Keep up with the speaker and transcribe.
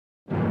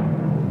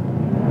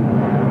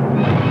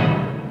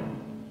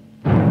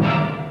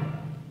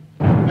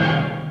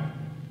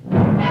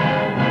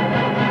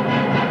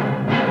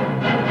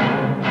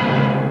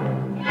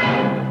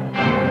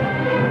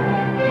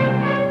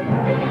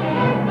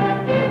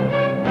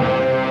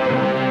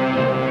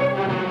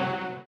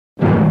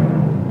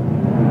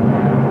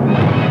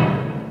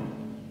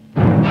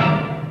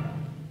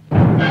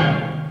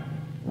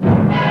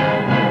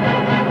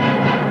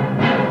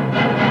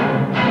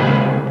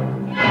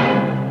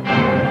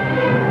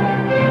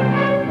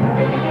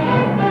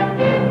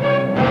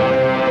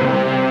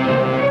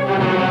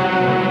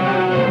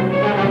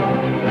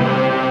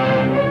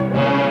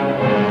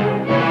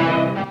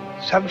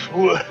Some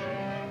fool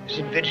has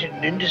invented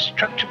an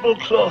indestructible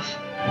cloth.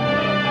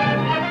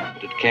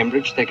 At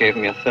Cambridge, they gave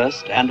me a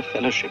first and a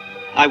fellowship.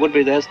 I would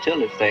be there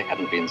still if they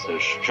hadn't been so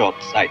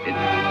short-sighted.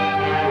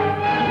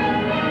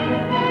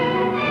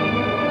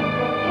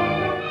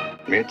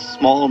 It's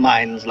small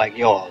minds like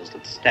yours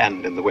that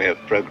stand in the way of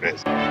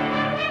progress.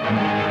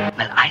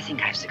 Well, I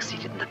think I've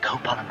succeeded in the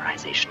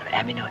copolymerization of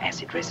amino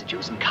acid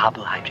residues and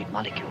carbohydrate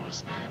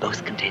molecules,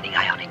 both containing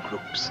ionic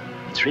groups.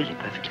 It's really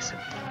perfectly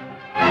simple.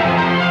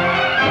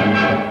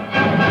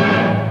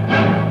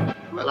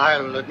 Well,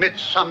 I'll admit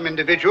some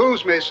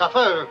individuals may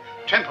suffer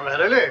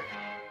temporarily,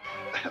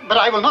 but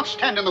I will not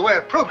stand in the way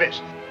of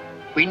progress.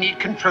 We need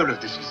control of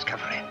this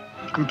discovery.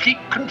 Complete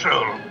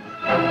control.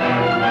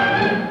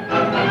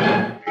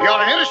 You're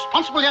an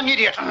irresponsible young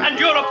idiot. And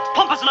you're a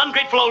pompous and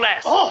ungrateful old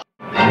ass. Oh!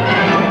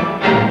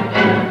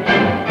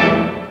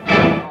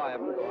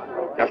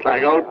 Just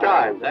like old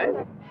times, eh?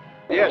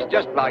 Yes,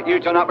 just like you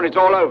turn up when it's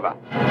all over.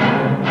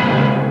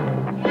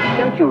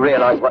 Don't you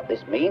realize what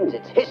this means?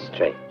 It's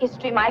history.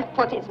 History, my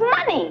foot, it's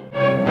money.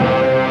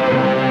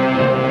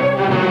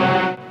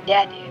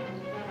 Daddy,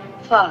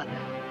 Father,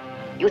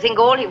 you think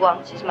all he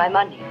wants is my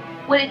money.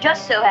 Well, it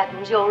just so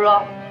happens you're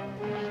wrong.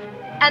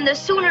 And the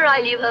sooner I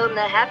leave home,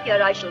 the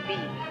happier I shall be.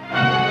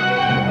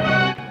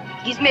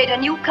 He's made a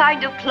new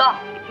kind of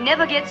cloth. It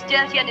never gets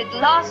dirty and it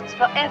lasts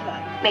forever.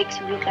 Makes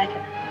you look like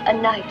a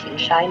knight in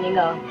shining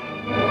armor.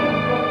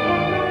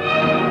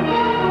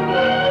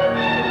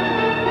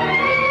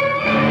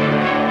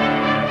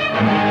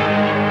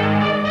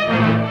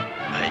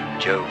 By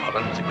Jove,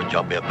 Holland, it's a good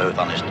job we're both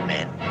honest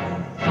men.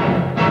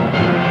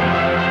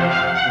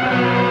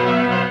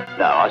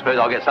 No, I suppose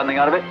I'll get something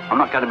out of it. I'm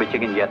not going to be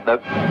chicken yet, though.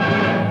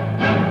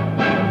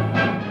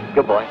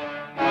 Good boy.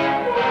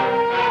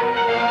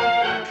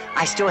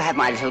 I still have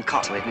my little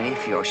cot with me,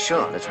 if you're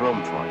sure there's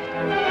room for it.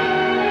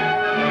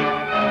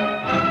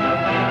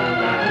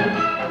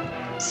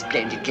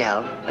 Splendid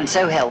girl, and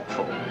so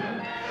helpful.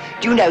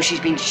 Do you know she's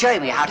been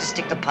showing me how to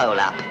stick the pole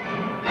up?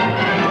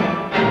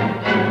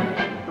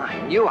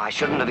 I knew I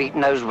shouldn't have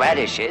eaten those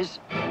radishes.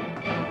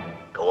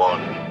 Go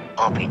on,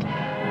 up it.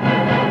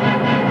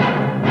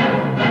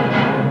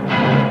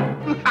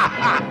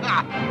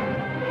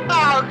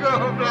 Oh,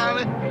 God,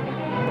 darling.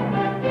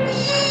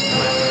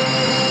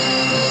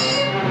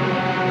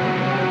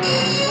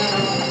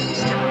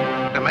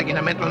 They're making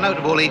a mental note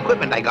of all the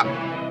equipment they got.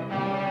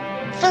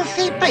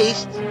 Filthy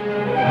beasts.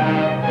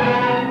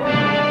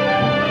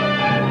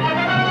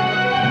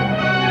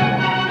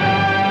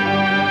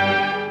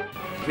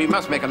 We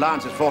must make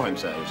allowances for him,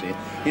 sir, you see.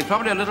 He's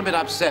probably a little bit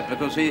upset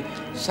because he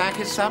sank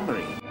his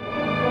submarine.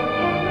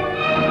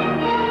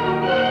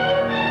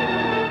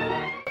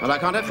 Well, I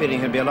can't help feeling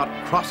he'll be a lot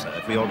crosser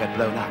if we all get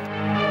blown up.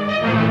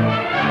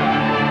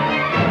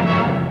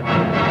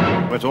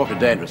 Well, it's awfully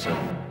dangerous, sir.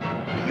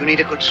 You need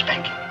a good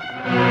spanking.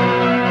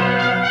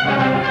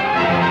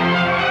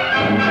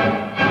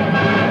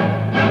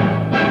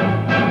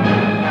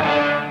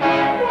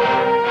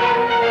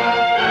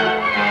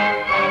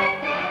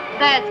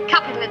 There's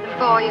capitalism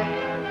for you.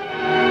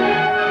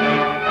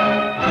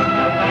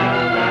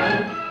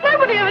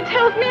 Nobody ever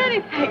tells me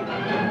anything.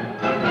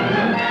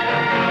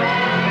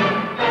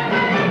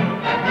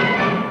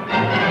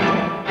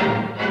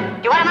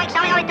 Do you want to make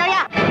something of it, do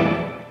you?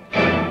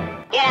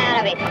 Get out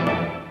of it.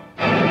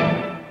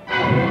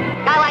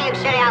 Go away, you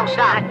silly old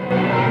slut.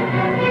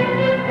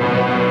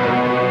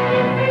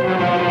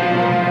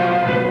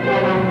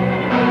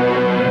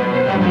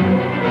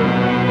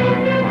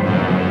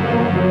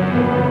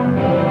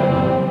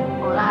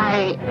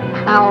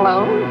 Hello,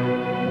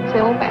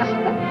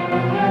 Sylvester.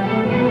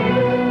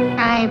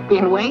 I've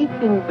been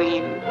waiting for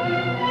you.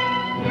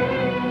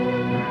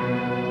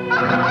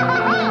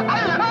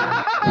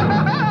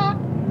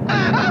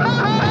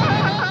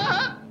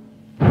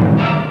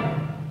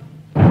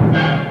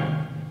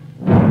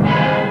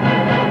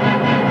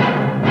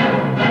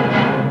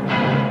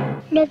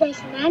 No, there's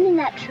a man in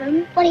that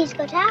room. What he's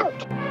got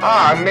out?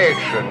 Ah,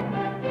 matron.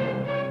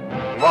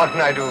 What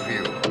can I do for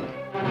you?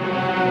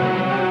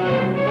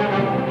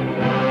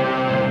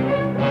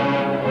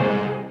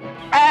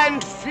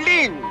 And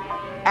fling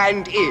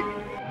and in.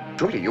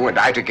 Surely you and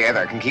I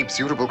together can keep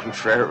suitable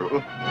control.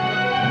 The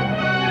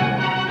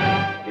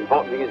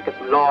important thing is to get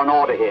some law and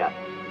order here.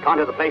 Can't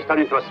have the place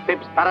turned into a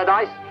spib's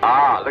paradise.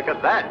 Ah, look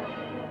at that.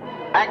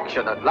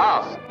 Action at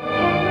last.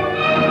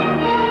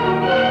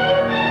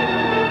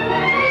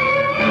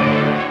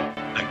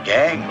 A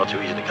gang, not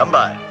too easy to come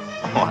by.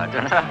 Oh, I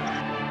don't know.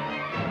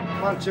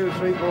 1, 2,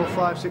 3, 4,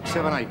 5, 6,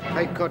 7, 8.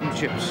 Cake, cotton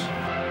chips.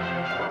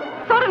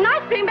 Sort of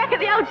nice being back at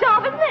the old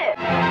job, isn't it?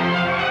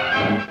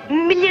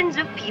 Millions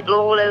of people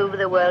all over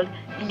the world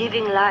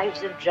living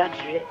lives of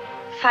drudgery,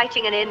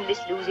 fighting an endless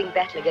losing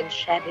battle against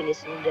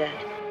shabbiness and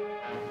dirt.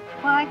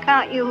 Why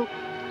can't you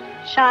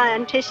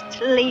scientists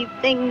leave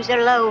things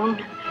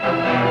alone?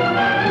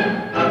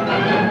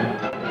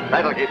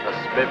 That'll keep the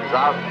spibs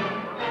out.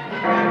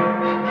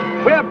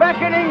 We're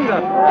back in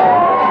England.